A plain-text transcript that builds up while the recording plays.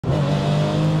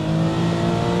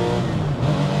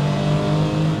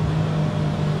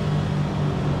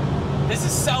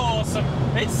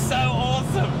It's so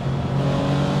awesome.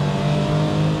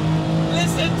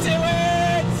 Listen to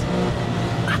it.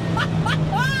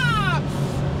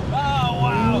 Oh,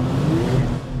 wow.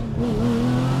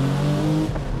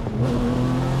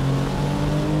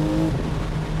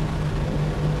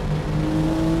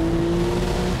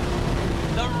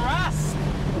 The rasp.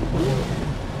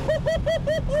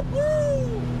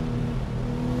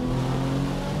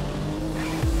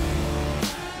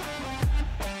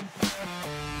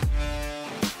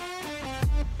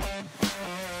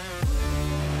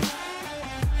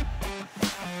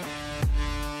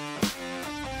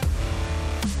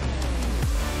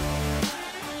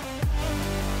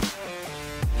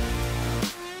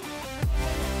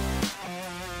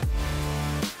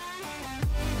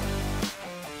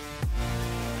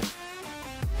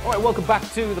 All right, welcome back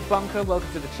to the bunker,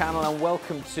 welcome to the channel, and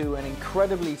welcome to an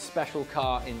incredibly special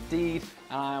car indeed.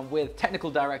 With technical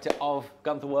director of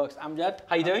Gunther Werks, Amjad.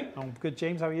 How you doing? I'm good,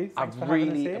 James. How are you? Thanks for I having us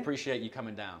really here. appreciate you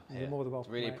coming down. You're more than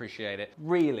welcome. Really mate. appreciate it.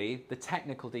 Really, the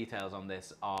technical details on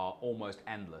this are almost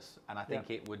endless, and I think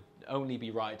it would only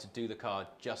be right to do the car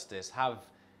justice. Have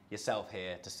yourself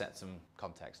here to set some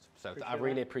context. So I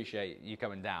really appreciate you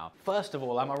coming down. First of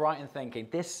all, am I right in thinking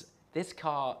this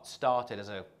car started as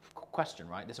a question,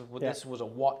 right? This was a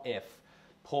what if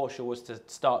Porsche was to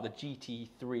start the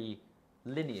GT3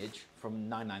 lineage from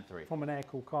 993. From an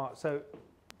air-cooled car. So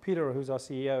Peter, who's our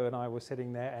CEO, and I were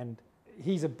sitting there, and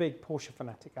he's a big Porsche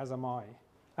fanatic, as am I.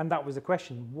 And that was the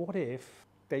question, what if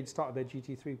they'd started their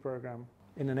GT3 program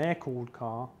in an air-cooled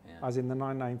car, as in the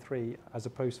 993, as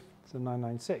opposed to the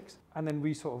 996? And then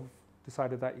we sort of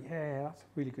decided that, yeah, that's a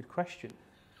really good question.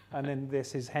 And then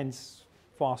this is hence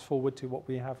fast forward to what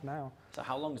we have now. So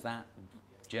how long's that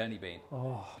journey been?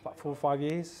 Oh, about 4 or 5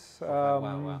 years.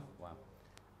 Wow.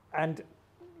 And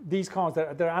these cars,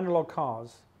 they're analog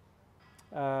cars,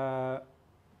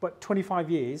 but 25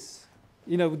 years,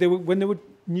 you know, when they were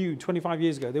new 25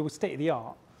 years ago, they were state of the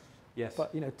art. Yes.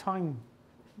 But, you know, time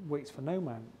waits for no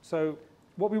man. So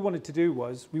what we wanted to do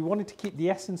was, we wanted to keep the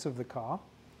essence of the car,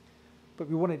 but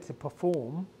we wanted to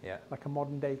perform like a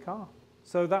modern day car.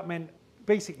 So that meant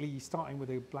basically starting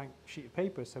with a blank sheet of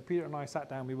paper. So Peter and I sat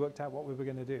down, we worked out what we were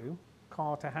going to do.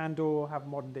 Car to handle, have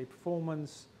modern day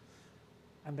performance,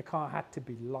 and the car had to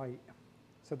be light.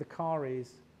 So the car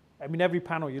is, I mean, every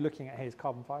panel you're looking at here is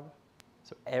carbon fiber.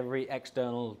 So every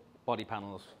external body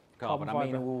panel is carbon. I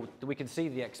mean, we can see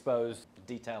the exposed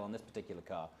detail on this particular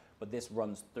car, but this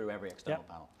runs through every external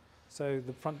panel. So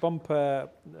the front bumper,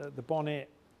 the bonnet,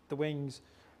 the wings,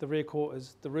 the rear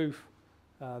quarters, the roof,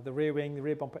 the rear wing, the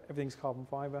rear bumper, everything's carbon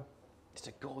fiber. It's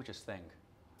a gorgeous thing.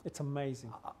 It's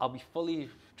amazing. I'll be fully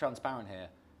transparent here.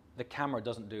 The camera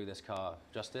doesn't do this car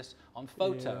justice. On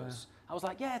photos, I was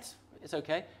like, yeah, it's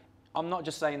okay. I'm not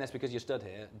just saying this because you stood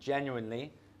here.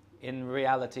 Genuinely, in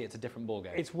reality, it's a different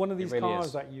ballgame. It's one of these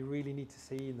cars that you really need to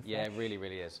see in the flesh. Yeah, it really,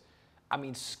 really is. I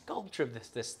mean, sculpture of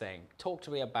this thing. Talk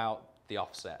to me about the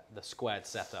offset, the squared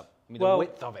setup. I mean, the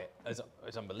width of it is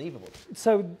unbelievable.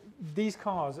 So these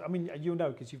cars, I mean, you'll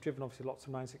know because you've driven obviously lots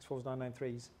of 964s,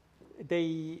 993s.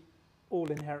 They all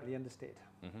inherently understeered.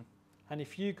 And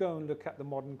if you go and look at the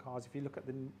modern cars, if you look at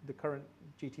the current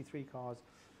GT3 cars,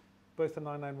 both the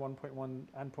 991.1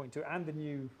 and .2 and the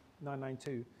new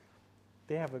 992,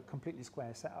 they have a completely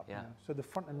square setup. Yeah. Now. So the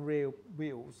front and rear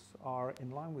wheels are in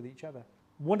line with each other.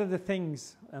 One of the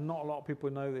things, and not a lot of people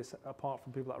know this apart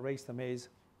from people that race them, is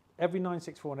every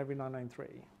 964 and every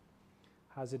 993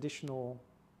 has additional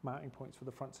mounting points for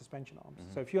the front suspension arms.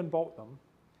 So if you unbolt them,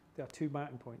 there are 2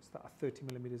 mounting points that are 30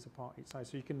 millimeters apart each side,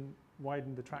 so you can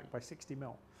widen the track by 60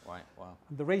 mil. Right, wow.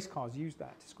 And the race cars use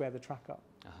that to square the track up.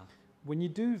 When you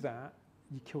do that,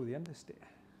 you kill the understeer.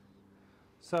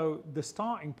 So the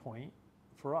starting point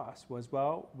for us was,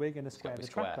 well, we're going to square the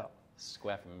track up.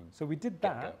 Square from So we did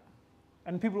that,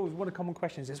 and people always want to come on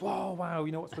questions is, wow,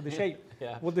 you know, what's with the shape?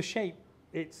 Well, the shape,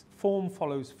 its form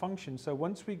follows function. So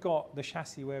once we got the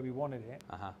chassis where we wanted it,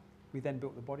 we then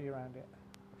built the body around it.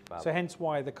 So hence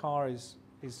why the car is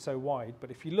so wide. But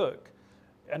if you look,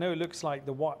 I know it looks like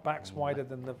the back's wider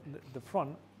than the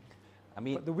front. I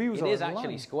mean, but the wheels it is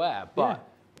actually square, but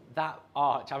that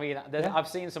arch, I mean, I've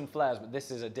seen some flares, but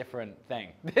this is a different thing.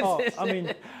 I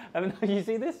mean, you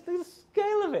see the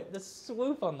scale of it, the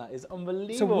swoop on that is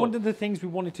unbelievable. So one of the things we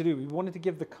wanted to do, we wanted to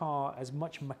give the car as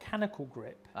much mechanical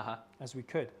grip as we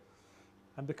could.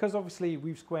 And because obviously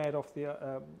we've squared off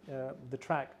the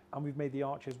track and we've made the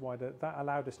arches wider, that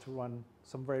allowed us to run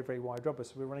some very, very wide rubbers.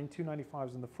 So we're running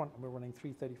 295s in the front and we're running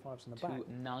 335s in the back.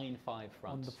 295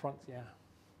 fronts. On the front, yeah.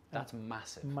 That's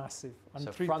massive. Massive. And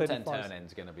so front end turn-in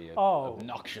is going to be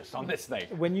obnoxious on this thing.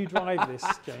 When you drive this,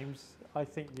 James, I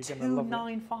think you're going to love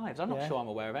it. 295s. I'm not sure I'm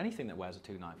aware of anything that wears a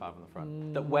 295 on the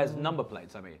front. That wears number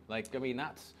plates, I mean.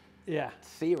 That's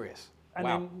serious. And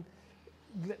wow.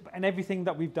 And everything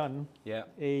that we've done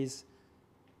is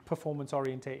performance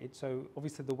orientated. So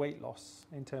obviously the weight loss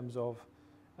in terms of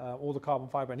all the carbon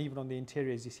fiber, and even on the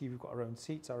interior, as you see, we've got our own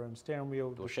seats, our own steering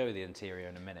wheel. We'll show you the interior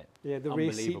in a minute. Yeah, the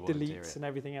rear seat deletes and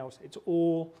everything else. It's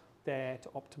all there to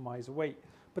optimize the weight.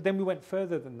 But then we went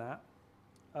further than that.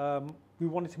 We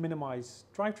wanted to minimize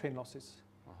drivetrain losses.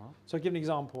 So I'll give an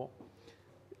example.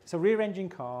 So rear engine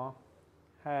car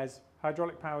has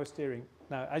hydraulic power steering.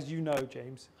 Now, as you know,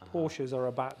 James, Porsches are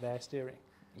about their steering.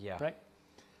 Yeah. Right?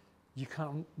 You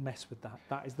can't mess with that.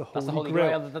 That is the holy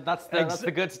grail. That's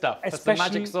the good stuff. That's the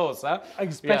magic sauce, huh?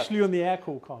 Especially on the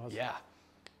air-cooled cars. Yeah.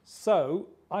 So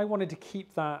I wanted to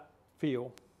keep that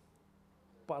feel,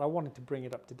 but I wanted to bring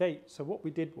it up to date. So what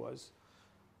we did was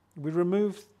we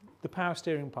removed the power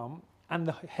steering pump and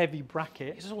the heavy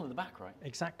bracket. This is all in the back, right?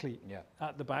 Exactly. Yeah.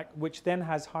 At the back, which then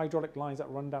has hydraulic lines that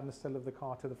run down the sill of the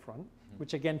car to the front,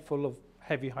 which again full of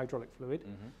heavy hydraulic fluid.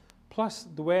 Plus,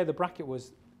 where the bracket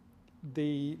was,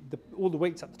 all the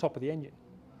weight's at the top of the engine.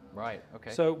 Right,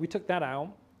 okay. So we took that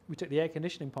out. We took the air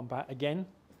conditioning pump out. Again,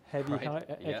 heavy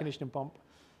air conditioning pump.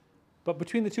 But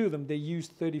between the two of them, they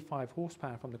used 35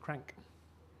 horsepower from the crank.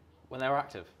 When they were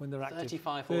active? When they're active.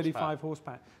 35 horsepower. 35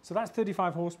 horsepower. So that's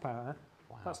 35 horsepower.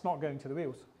 Wow. That's not going to the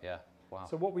wheels. Yeah, wow.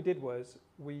 So what we did was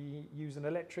we use an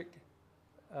electric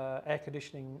air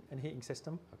conditioning and heating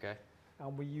system. Okay.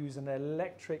 And we use an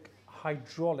electric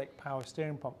hydraulic power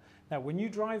steering pump. Now, when you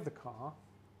drive the car,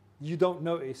 you don't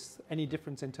notice any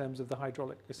difference in terms of the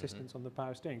hydraulic assistance on the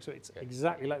power steering. So it's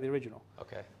exactly like the original.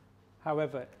 Okay.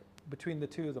 However, between the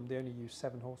two of them, they only use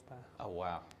 7 horsepower. Oh,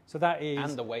 wow. So that is...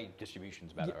 And the weight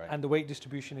distribution's better, right? And the weight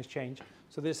distribution has changed.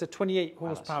 So there's a 28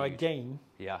 horsepower gain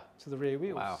to the rear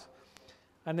wheels. Wow.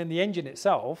 And then the engine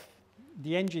itself,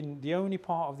 the only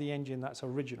part of the engine that's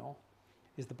original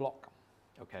is the block.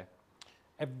 Okay.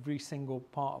 Every single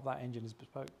part of that engine is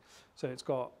bespoke. So it's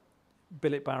got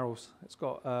billet barrels, it's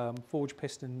got forged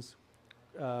pistons,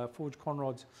 forged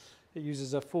conrods. It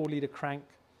uses a 4-litre crank.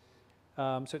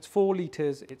 So it's 4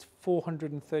 litres, it's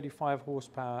 435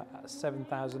 horsepower at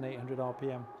 7,800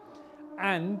 RPM.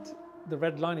 And the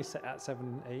red line is set at 7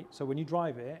 and 8. So when you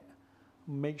drive it,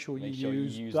 make sure you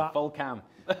use that full cam.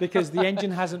 because the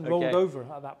engine hasn't rolled over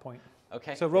at that point.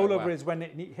 Okay. So rollover is when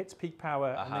it hits peak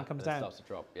power and then comes down. It starts to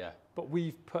drop, yeah. But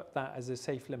we've put that as a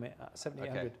safe limit at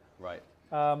 7,800. Okay, right.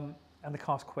 And the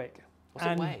car's quick. What's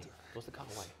it weigh? What's the car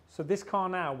weigh? So this car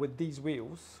now with these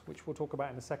wheels, which we'll talk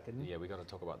about in a second. Yeah, we got to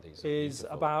talk about these. Is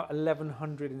about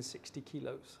 1,160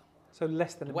 kilos. So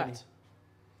less than a mini.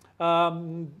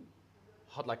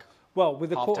 Hot, like well,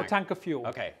 with a quarter tank of fuel.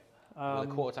 Okay. With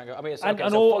a quarter tank of, I mean, it's so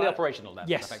fully operational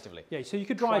then, effectively. Yeah, so you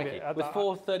could drive it. With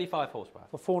 435 horsepower.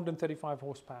 For 435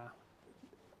 horsepower.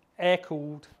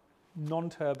 Air-cooled,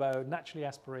 non-turbo, naturally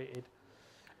aspirated,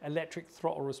 electric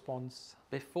throttle response.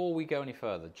 Before we go any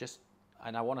further,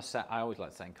 and I want to set, I always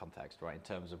like to say in context, right, in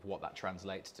terms of what that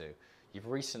translates to. You've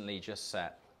recently just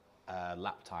set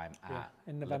lap time at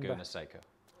Laguna Seca.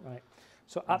 Right.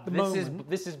 So at the moment...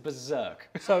 This is berserk.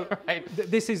 So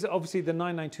this is, obviously the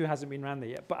 992 hasn't been ran there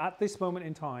yet, but at this moment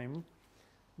in time,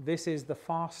 this is the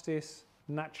fastest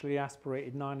naturally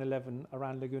aspirated 911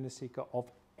 around Laguna Seca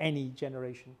of any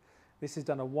generation. This has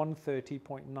done a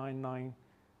 130.99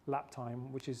 lap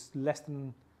time, which is less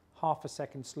than half a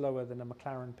second slower than a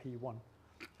McLaren P1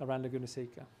 around Laguna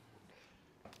Seca.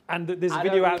 And there's a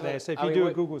video out there, so if you do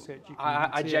a Google search, you can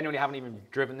I genuinely haven't even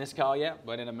driven this car yet,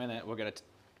 but in a minute we're going to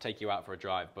take you out for a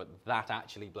drive, but that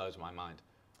actually blows my mind.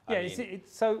 Yeah,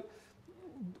 so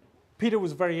Peter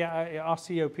was our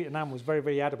CEO, Peter Nam, was very,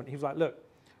 very adamant. He was like, look,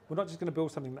 we're not just going to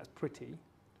build something that's pretty,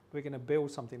 we're going to build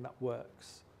something that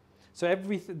works. So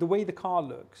the way the car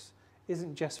looks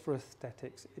isn't just for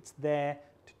aesthetics, it's there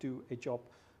to do a job.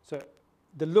 So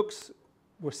the looks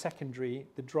were secondary,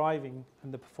 the driving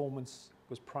and the performance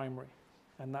was primary,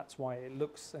 and that's why it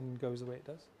looks and goes the way it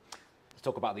does. Let's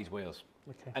talk about these wheels.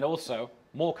 Okay. And also,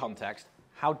 more context,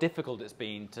 how difficult it's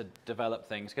been to develop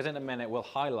things, because in a minute we'll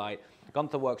highlight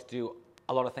Gunther Werks do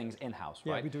a lot of things in-house,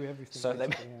 right? Yeah, we do everything. So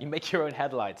you make your own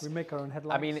headlights. We make our own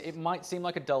headlights. I mean, it might seem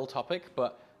like a dull topic,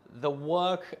 but the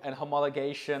work and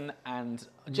homologation and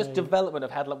just development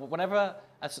of headlights, whenever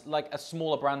a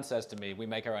smaller brand says to me, we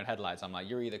make our own headlights, I'm like,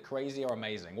 you're either crazy or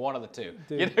amazing, one of the two,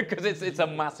 because it's a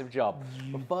massive job.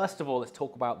 But first of all, let's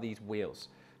talk about these wheels.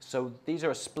 So these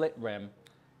are a split rim,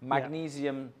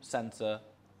 magnesium center,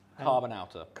 carbon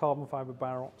outer. Carbon fiber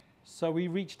barrel. So we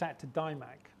reached out to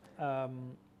Dymac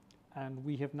and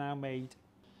we have now made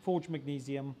forged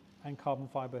magnesium and carbon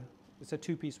fiber. It's a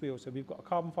two-piece wheel, so we've got a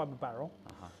carbon fiber barrel,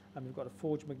 and we've got a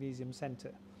forged magnesium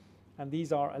center. And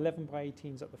these are 11 by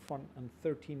 18s at the front and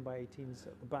 13 by 18s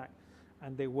at the back,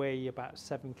 and they weigh about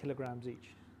 7 kilograms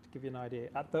each, to give you an idea,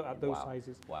 at those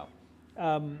sizes. Wow.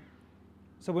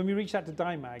 So when we reached out to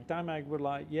Dimag were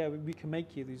like, yeah, we can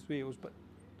make you these wheels, but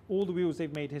all the wheels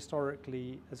they've made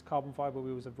historically as carbon fiber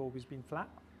wheels have always been flat.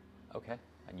 Okay,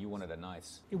 and you wanted a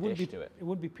nice dish to it. It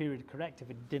wouldn't be period correct if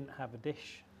it didn't have a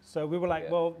dish. So we were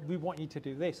like, well, we want you to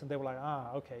do this. And they were like,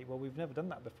 okay, well, we've never done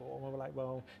that before. And we were like,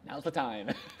 well, now's the time.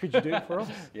 Could you do it for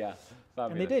us? Yeah,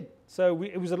 fabulous. And they did. So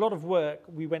it was a lot of work.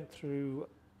 We went through,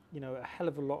 a hell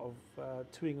of a lot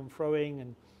of toing and froing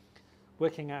and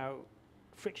working out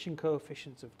friction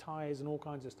coefficients of tires and all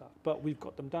kinds of stuff. But we've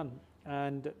got them done.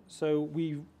 And so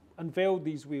we unveiled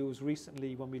these wheels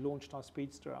recently when we launched our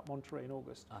Speedster at Monterey in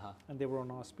August, and they were on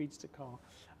our Speedster car.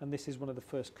 And this is one of the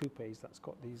first coupes that's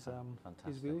got these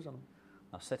wheels on them.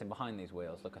 Now, sitting behind these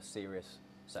wheels, look, a serious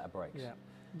set of brakes. Yeah.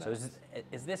 So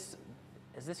is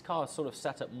this car sort of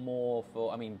set up more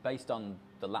for? I mean, based on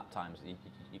the lap times that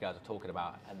you guys are talking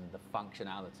about and the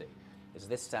functionality, is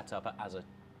this set up as a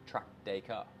track day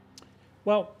car?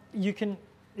 Well,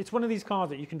 it's one of these cars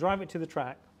that you can drive it to the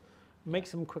track, make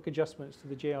some quick adjustments to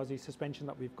the JRZ suspension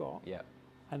that we've got,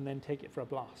 and then take it for a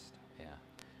blast. Yeah.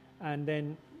 And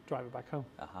then drive it back home.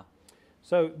 Uh-huh.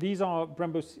 So these are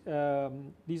Brembo,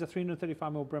 these are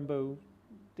 335mm Brembo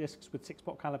discs with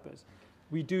 6-pot calipers.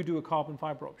 We do a carbon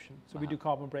fiber option. So we do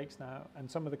carbon brakes now, and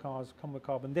some of the cars come with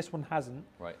carbon. This one hasn't.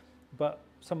 Right. But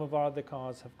some of our other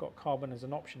cars have got carbon as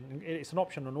an option. It's an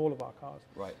option on all of our cars.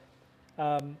 Right.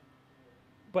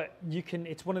 But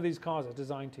it's one of these cars that's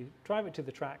designed to drive it to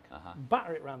the track,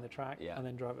 batter it around the track, and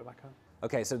then drive it back home.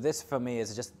 Okay, so this for me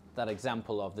is just that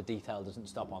example of the detail doesn't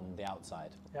stop on the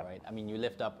outside, right? I mean, you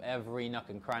lift up every nook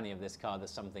and cranny of this car,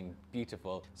 there's something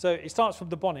beautiful. So it starts from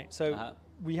the bonnet. So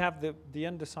we have the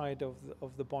underside of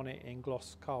the bonnet in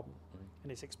gloss carbon,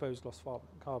 and it's exposed gloss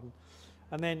carbon.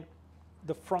 And then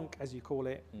the frunk, as you call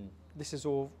it, this is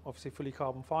all obviously fully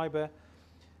carbon fiber.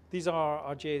 These are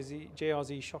our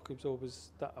JRZ shock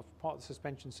absorbers that are part of the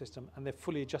suspension system, and they're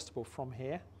fully adjustable from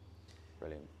here.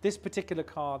 Brilliant. This particular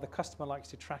car, the customer likes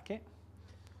to track it.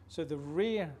 So the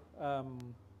rear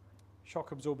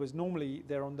shock absorbers, normally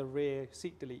they're on the rear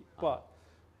seat delete, but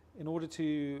in order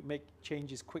to make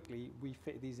changes quickly, we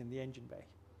fit these in the engine bay.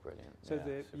 Brilliant. So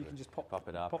you can just pop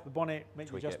it up, pop the bonnet, make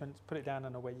the adjustments, put it down,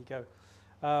 and away you go.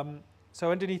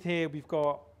 So underneath here, we've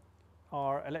got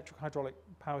our electric hydraulic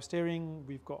power steering.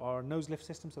 We've got our nose lift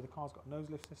system. So the car's got a nose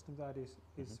lift system. That is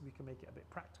we can make it a bit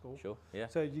practical. Sure, yeah.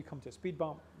 So you come to a speed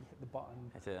bump, you hit the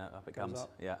button, up it comes,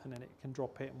 up, and then it can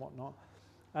drop it and whatnot.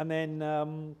 And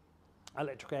then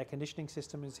electric air conditioning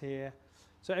system is here.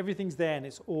 So everything's there, and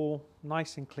it's all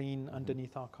nice and clean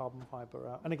underneath our carbon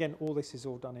fiber. And again, all this is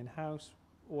all done in-house.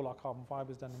 All our carbon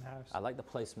fiber is done in-house. I like the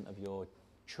placement of your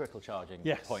trickle charging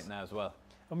point now as well.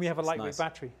 And we have a lightweight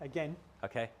battery, again.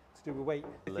 Okay. To do with weight.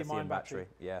 Lithium battery,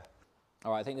 yeah.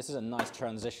 All right, I think this is a nice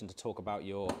transition to talk about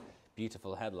your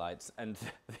beautiful headlights and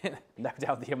no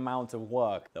doubt the amount of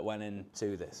work that went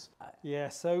into this. Yeah,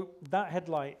 so that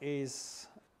headlight is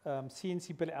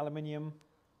CNC billet aluminium,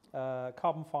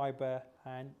 carbon fiber,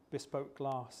 and bespoke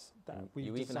glass.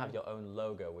 You even have your own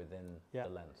logo within the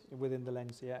lens. Within the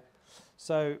lens, yeah.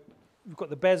 So we've got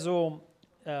the bezel,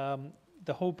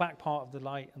 the whole back part of the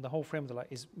light and the whole frame of the light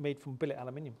is made from billet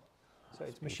aluminium. So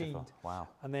it's machined. Wow.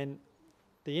 And then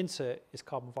the insert is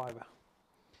carbon fiber.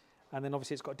 And then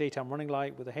obviously it's got a daytime running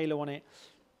light with a halo on it.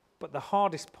 But the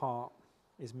hardest part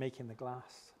is making the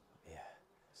glass. Yeah.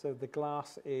 So the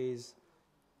glass is,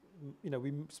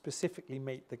 we specifically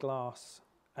make the glass.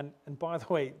 And by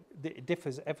the way, it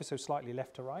differs ever so slightly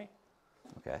left to right.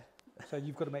 Okay. So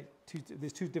you've got to make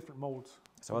there's two different molds.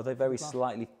 So are they very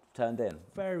slightly turned in?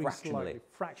 Very slightly,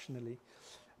 fractionally.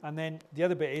 And then the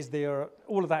other bit is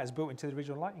all of that is built into the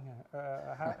original light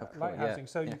housing.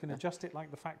 So you can adjust it like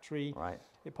the factory. Right.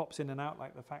 It pops in and out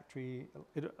like the factory,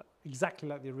 exactly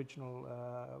like the original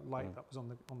light that was on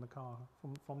the car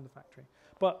from the factory.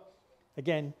 But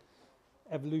again,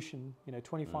 evolution,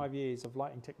 25 years of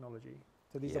lighting technology.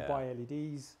 So these are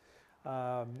bi-LEDs.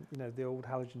 The old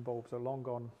halogen bulbs are long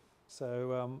gone.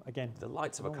 So again, the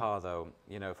lights of a car, though,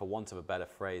 for want of a better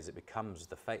phrase, it becomes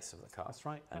the face of the car. That's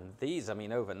right. And these, I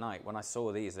mean, overnight, when I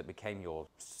saw these, it became your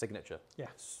signature. Yeah.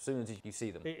 As soon as you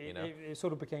see them, it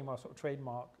sort of became our sort of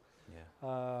trademark.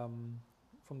 Yeah.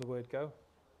 From the word go.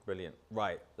 Brilliant.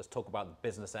 Right. Let's talk about the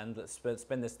business end. Let's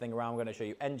spin this thing around. We're going to show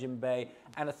you engine bay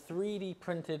and a 3D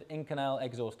printed Inconel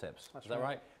exhaust tips. Is that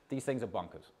right? These things are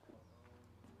bonkers.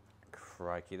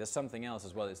 Crikey, there's something else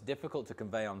as well. It's difficult to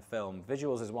convey on film.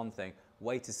 Visuals is one thing,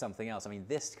 weight is something else. I mean,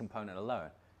 this component alone,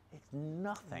 it's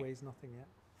nothing. It weighs nothing yet.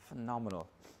 Phenomenal.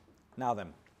 Now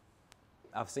then,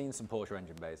 I've seen some Porsche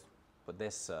engine bays, but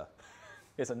this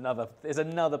is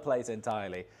another place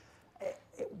entirely.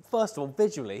 First of all,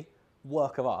 visually,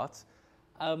 work of art.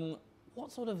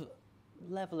 What sort of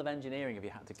level of engineering have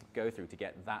you had to go through to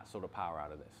get that sort of power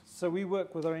out of this? So we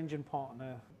work with our engine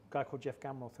partner, a guy called Jeff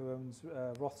Gamroth, who owns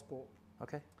Rothsport.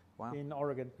 Okay, wow. In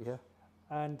Oregon. Yeah.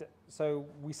 And so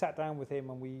we sat down with him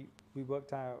and we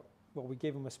worked out, well, we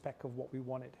gave him a spec of what we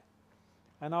wanted.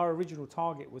 And our original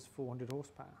target was 400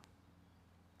 horsepower.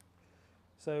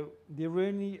 So the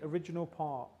original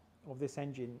part of this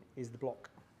engine is the block.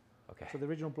 Okay. So the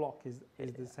original block is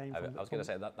the same. I was going to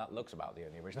say that looks about the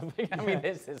only original thing. I mean,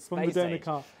 this is from the donor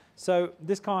car. So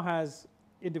this car has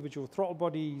individual throttle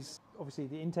bodies, obviously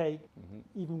the intake.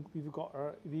 Even we've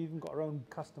even got our own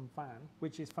custom fan,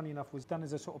 which is funny enough was done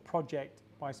as a sort of project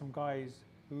by some guys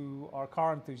who are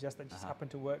car enthusiasts that just happen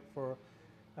to work for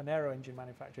an aero engine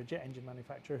manufacturer, jet engine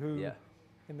manufacturer, who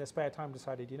in their spare time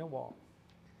decided, you know what,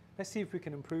 let's see if we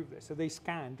can improve this. So they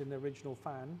scanned an original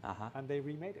fan and they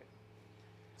remade it.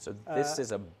 So this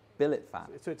is a billet fan.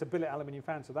 So it's a billet aluminium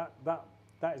fan. So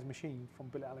that is machined from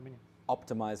billet aluminium.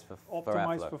 Optimized for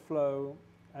optimized for flow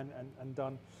and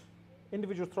done.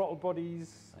 Individual throttle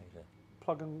bodies,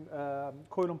 plug and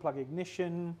coil and plug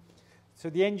ignition. So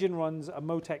the engine runs a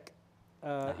Motec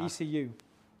ECU,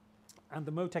 and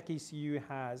the Motec ECU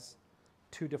has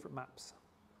 2 different maps.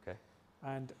 Okay.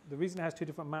 And the reason it has 2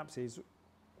 different maps is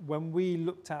when we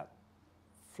looked at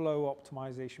flow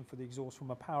optimization for the exhaust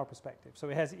from a power perspective. So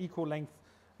it has equal length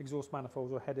exhaust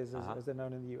manifolds or headers as they're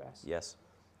known in the US. Yes.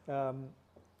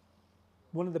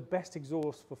 One of the best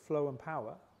exhausts for flow and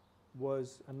power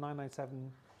was a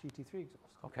 997 GT3 exhaust.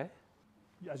 Okay.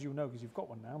 As you know, because you've got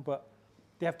one now, but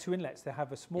they have 2 inlets. They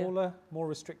have a smaller, more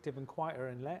restrictive and quieter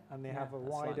inlet, and they have a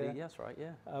wider,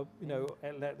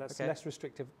 inlet that's less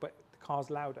restrictive, but the car's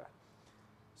louder.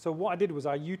 So what I did was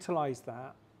I utilized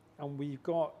that, and we've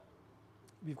got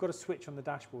a switch on the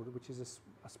dashboard, which is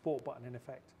a sport button in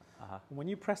effect. And when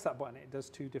you press that button, it does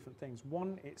 2 different things.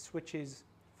 One, it switches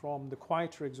from the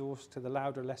quieter exhaust to the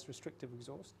louder, less restrictive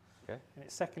exhaust. Okay. And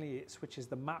secondly, it switches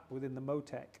the map within the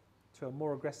Motec to a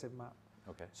more aggressive map.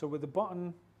 Okay. So with the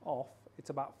button off, it's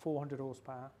about 400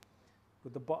 horsepower.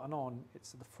 With the button on,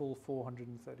 it's the full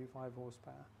 435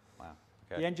 horsepower. Wow.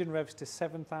 Okay. The engine revs to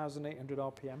 7,800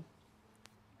 RPM, and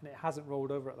it hasn't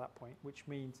rolled over at that point, which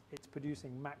means it's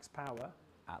producing max power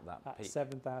at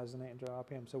 7,800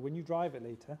 RPM. So when you drive it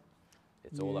later,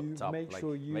 it's all up top. Make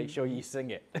sure you sing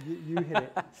it. You hit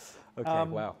it. Okay.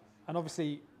 Wow. And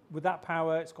obviously, with that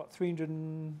power, it's got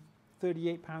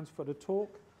 338 pounds-foot of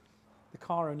torque. The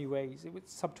car only weighs, it was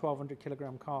sub 1,200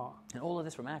 kilogram car. And all of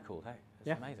this from air-cooled, hey?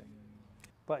 It's amazing.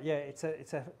 But yeah,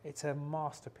 it's a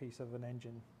masterpiece of an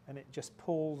engine, and it just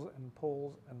pulls and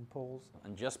pulls and pulls.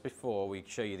 And just before we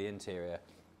show you the interior,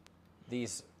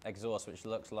 these exhausts, which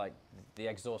looks like the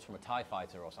exhaust from a TIE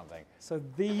fighter or something. So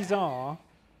these are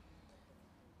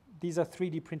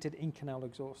 3D printed Inconel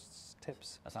exhausts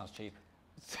tips. That sounds cheap.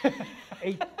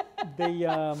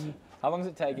 How long does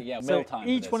it take? Yeah, so mill time.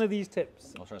 Each one of these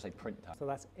tips. I was trying to say print time. So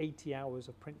that's 80 hours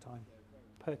of print time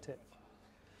per tip.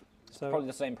 So probably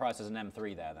the same price as an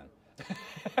M3 there then.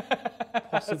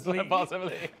 Possibly.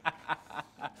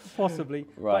 Possibly.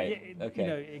 Right. But okay. You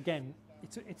know, again,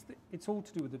 it's all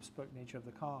to do with the bespoke nature of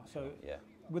the car. So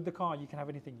with the car, you can have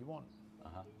anything you want.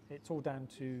 It's all down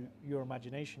to your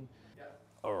imagination.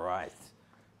 All right.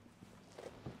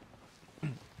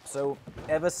 So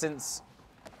ever since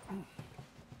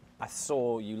I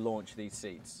saw you launch these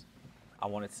seats, I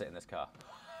wanted to sit in this car.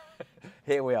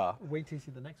 Here we are. Wait till you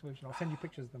see the next version. I'll send you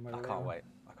pictures of them. I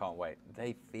can't wait.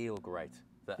 They feel great.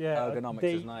 The ergonomics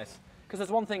is nice. Because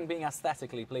there's one thing being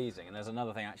aesthetically pleasing, and there's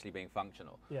another thing actually being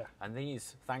functional. Yeah. And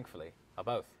these, thankfully, are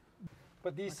both.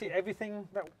 But these see everything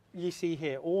that you see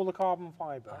here, all the carbon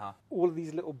fibre, all of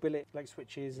these little billet like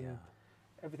switches, and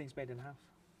everything's made in house.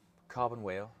 Carbon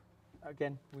wheel.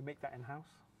 Again, we make that in house.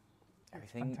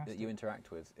 Everything that you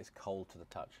interact with is cold to the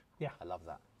touch. Yeah. I love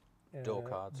that. Door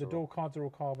cards. The door cards are all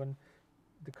carbon.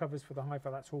 The covers for the hi-fi,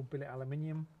 that's all billet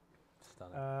aluminium.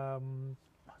 Stunning.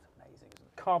 That's amazing, isn't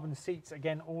it? Carbon seats,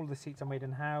 again, all the seats are made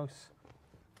in house.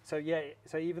 So yeah,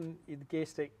 so even the gear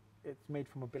stick, it's made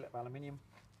from a billet of aluminium.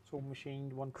 It's all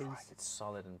machined, one piece. Christ, it's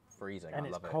solid and freezing. And I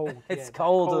love it's cold. It. It's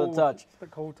cold to the touch. The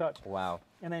cold touch. Wow.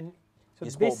 And then, so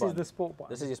this is the sport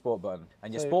button. This is your sport button.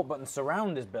 And your sport button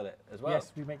surround is billet as well.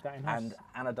 Yes, we make that in house. And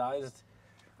anodized.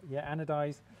 Yeah,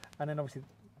 anodized. And then obviously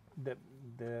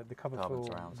the cover carbon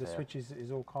for the switches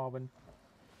is all carbon.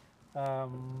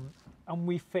 and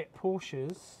we fit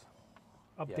Porsche's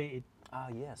updated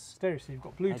yes. stereo. So you've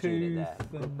got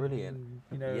Bluetooth, and, brilliant.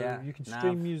 You know, you can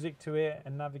stream music to it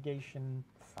and navigation.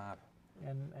 Fab.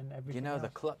 And everything. You know, else. the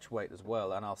clutch weight as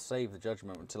well, and I'll save the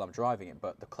judgment until I'm driving it,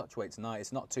 but the clutch weight's nice.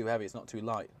 It's not too heavy, it's not too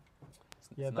light.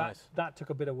 It's nice. That took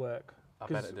a bit of work. I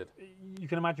bet it did. You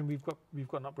can imagine we've got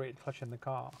an upgraded clutch in the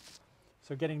car,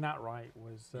 so getting that right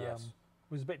was a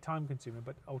bit time consuming,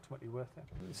 but ultimately worth it.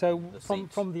 So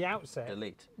from the outset,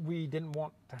 we didn't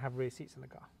want to have rear seats in the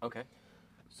car. Okay.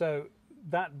 So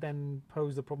that then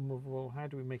posed the problem of, well, how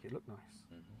do we make it look nice?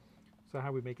 So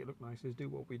how we make it look nice is do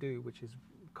what we do, which is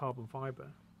carbon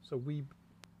fibre. So we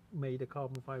made a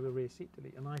carbon fibre rear seat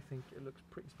delete, and I think it looks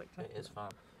pretty spectacular. It is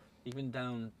fab. Even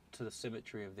down to the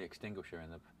symmetry of the extinguisher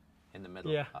in the middle.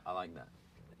 Yeah. I like that.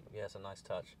 Yeah, it's a nice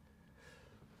touch.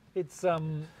 It's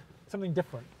something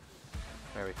different.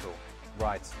 Very cool.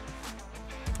 Right.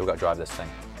 We've got to drive this thing.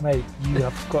 Mate, you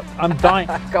have got... I'm dying.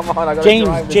 Come on, I got to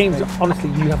drive this James, thing. honestly,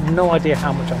 you have no idea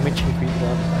how much I'm itching for you to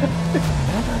drive.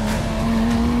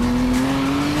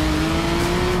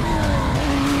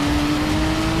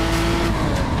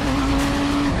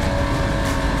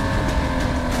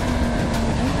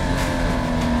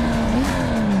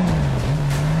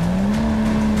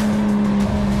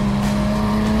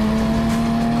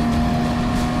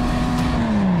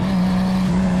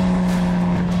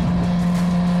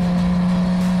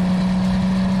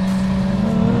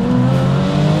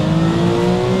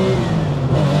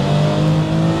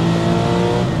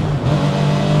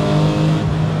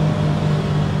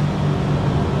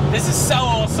 This is so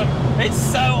awesome. It's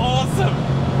so awesome.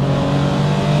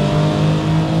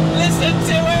 Listen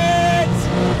to it.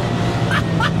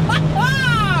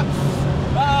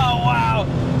 Oh, wow.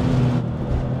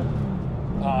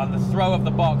 Oh, and the throw of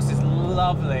the box is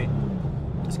lovely.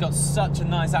 It's got such a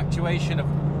nice actuation of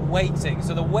weighting.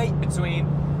 So the weight between,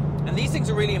 and these things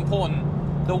are really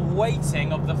important, the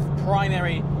weighting of the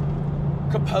primary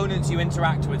components you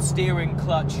interact with, steering,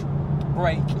 clutch,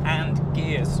 brake, and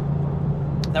gears.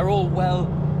 They're all well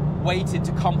weighted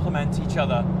to complement each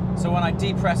other. So when I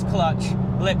depress clutch,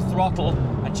 lip throttle,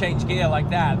 and change gear like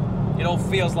that, it all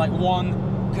feels like one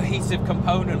cohesive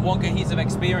component, one cohesive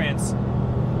experience.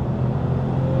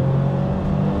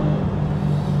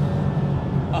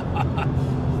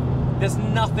 There's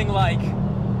nothing like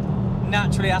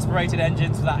naturally aspirated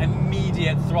engines for that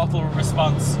immediate throttle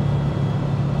response.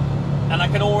 And I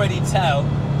can already tell.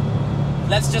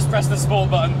 Let's just press the sport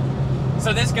button.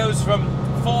 So this goes from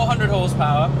 400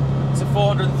 horsepower to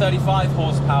 435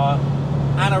 horsepower,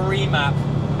 and a remap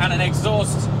and an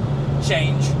exhaust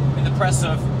change in the press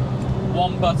of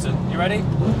one button. You ready?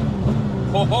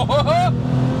 Ho, ho, ho, ho.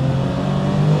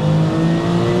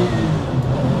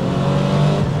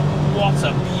 What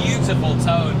a beautiful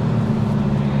tone.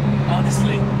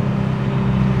 Honestly.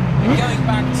 And going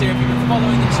back to, if you've been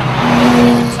following the channel,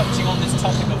 we've been touching on this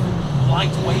topic of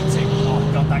light weighting. Oh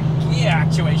god, that gear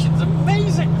actuation is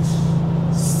amazing.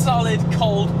 Solid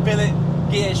cold billet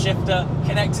gear shifter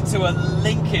connected to a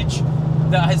linkage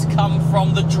that has come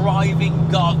from the driving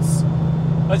gods.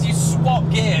 As you swap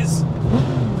gears,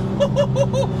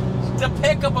 the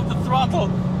pickup of the throttle.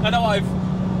 I know I've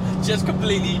just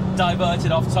completely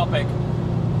diverted off topic.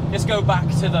 Let's go back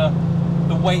to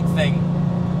the weight thing.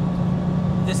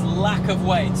 This lack of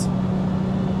weight.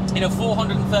 You know,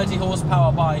 430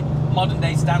 horsepower by modern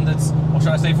day standards, or should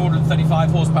I say 435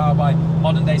 horsepower by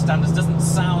modern day standards, doesn't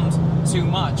sound too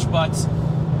much, but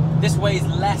this weighs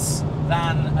less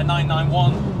than a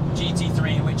 991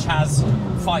 GT3, which has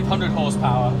 500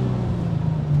 horsepower.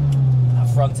 That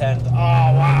front end, oh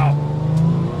wow.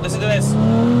 Listen to this.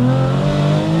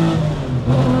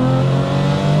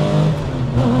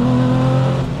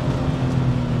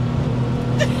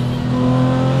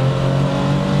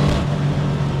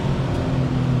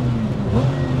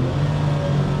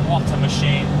 What a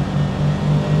machine.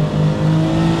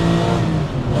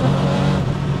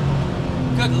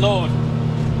 Good Lord.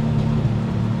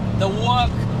 The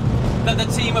work that the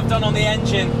team have done on the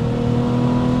engine.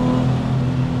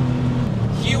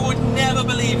 You would never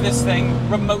believe this thing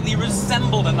remotely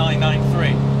resembled a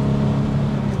 993.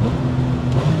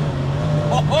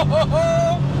 Oh, ho, ho,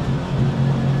 ho.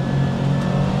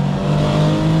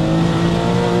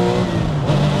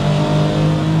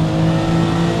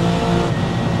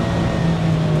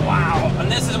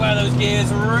 This is where those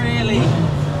gears really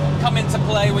come into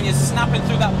play when you're snapping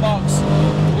through that box,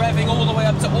 revving all the way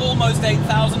up to almost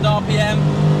 8,000 RPM.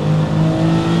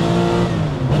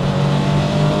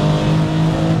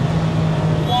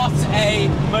 What a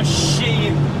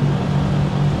machine.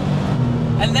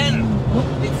 And then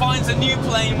it finds a new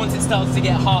plane once it starts to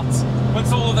get hot.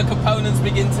 once all of the components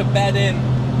begin to bed in,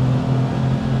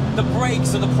 the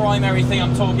brakes are the primary thing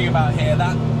I'm talking about here.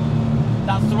 That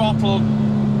throttle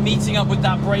meeting up with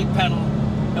that brake pedal,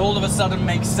 it all of a sudden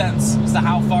makes sense as to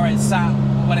how far it sat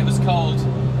when it was cold.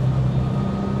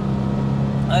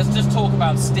 Let's just talk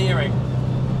about steering.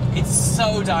 It's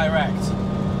so direct.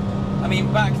 I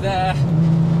mean, back there,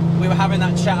 we were having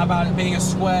that chat about it being a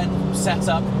squared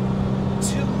setup.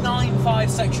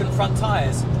 295 section front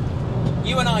tyres.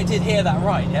 You and I did hear that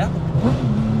right, yeah?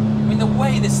 I mean, the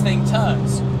way this thing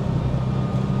turns.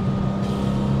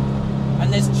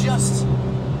 And there's just...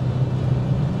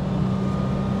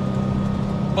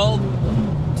 Well,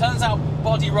 turns out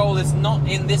body roll is not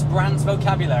in this brand's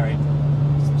vocabulary.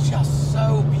 It's just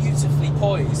so beautifully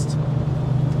poised.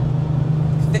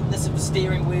 Thickness of the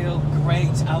steering wheel,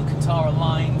 great Alcantara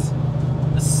lines.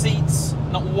 The seats,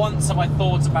 not once have I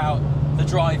thought about the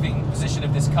driving position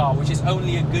of this car, which is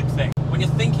only a good thing. When you're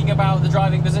thinking about the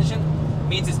driving position, it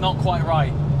means it's not quite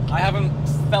right. I haven't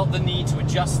felt the need to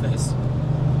adjust this.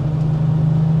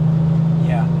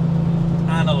 Yeah,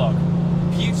 analog.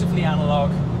 Beautifully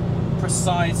analog,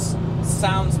 precise,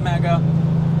 sounds mega.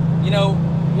 You know,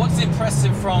 what's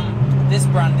impressive from this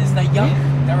brand is they're young.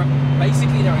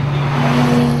 Basically they're a new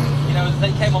brand. You know,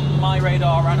 they came on my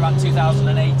radar around about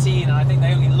 2018, and I think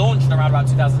they only launched around about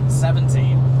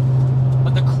 2017.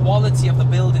 But the quality of the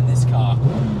build in this car,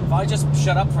 if I just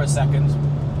shut up for a second,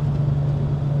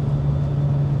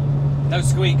 no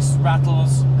squeaks,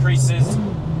 rattles, creases,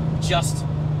 just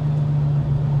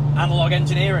analog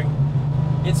engineering.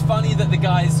 It's funny that the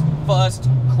guy's first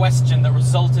question that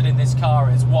resulted in this car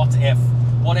is what if?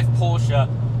 What if Porsche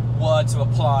were to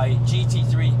apply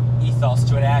GT3 ethos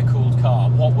to an air-cooled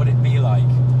car? What would it be like?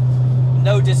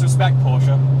 No disrespect,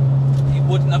 Porsche, it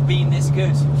wouldn't have been this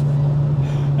good.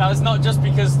 Now, it's not just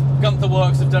because Gunther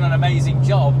Werks have done an amazing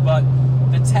job, but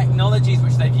the technologies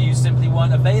which they've used simply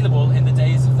weren't available in the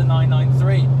days of the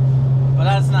 993. But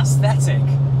as an aesthetic,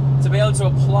 to be able to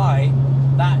apply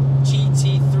that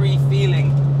GT3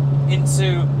 feeling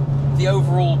into the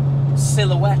overall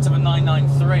silhouette of a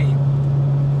 993,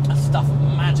 that's stuff of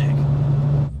magic.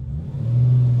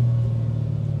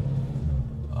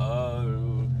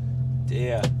 Oh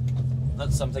dear,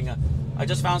 that's something I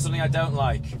just found something I don't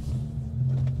like.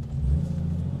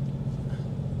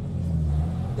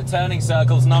 The turning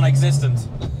circle's non-existent.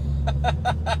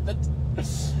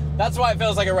 That's why it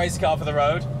feels like a race car for the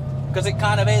road, because it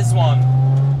kind of is one.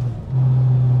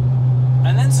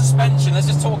 And then suspension, let's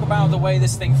just talk about the way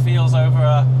this thing feels over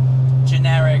a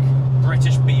generic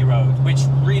British B road, which,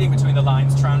 reading between the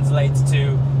lines, translates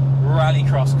to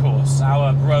rallycross course.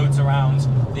 Our roads around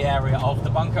the area of the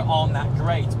bunker aren't that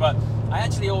great, but I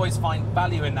actually always find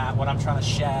value in that when I'm trying to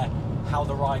share how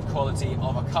the ride quality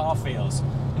of a car feels.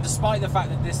 And despite the fact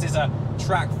that this is a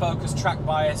track-focused,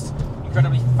 track-biased,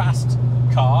 incredibly fast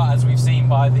car, as we've seen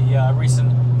by the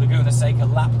recent Laguna Seca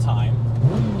lap time,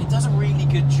 it does a really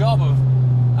good job of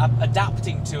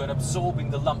adapting to and absorbing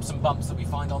the lumps and bumps that we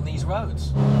find on these roads.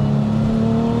 Do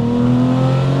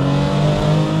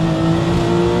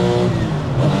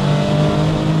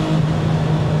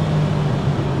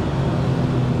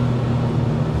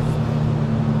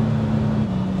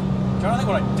you know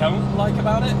what I don't like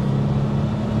about it?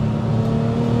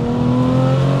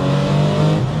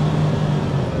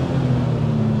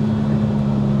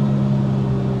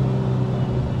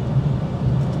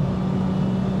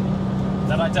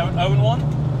 That I don't own one.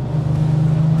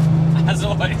 As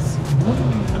always,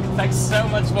 thanks so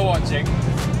much for watching.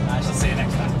 I shall see you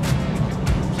next time.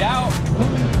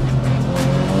 Ciao!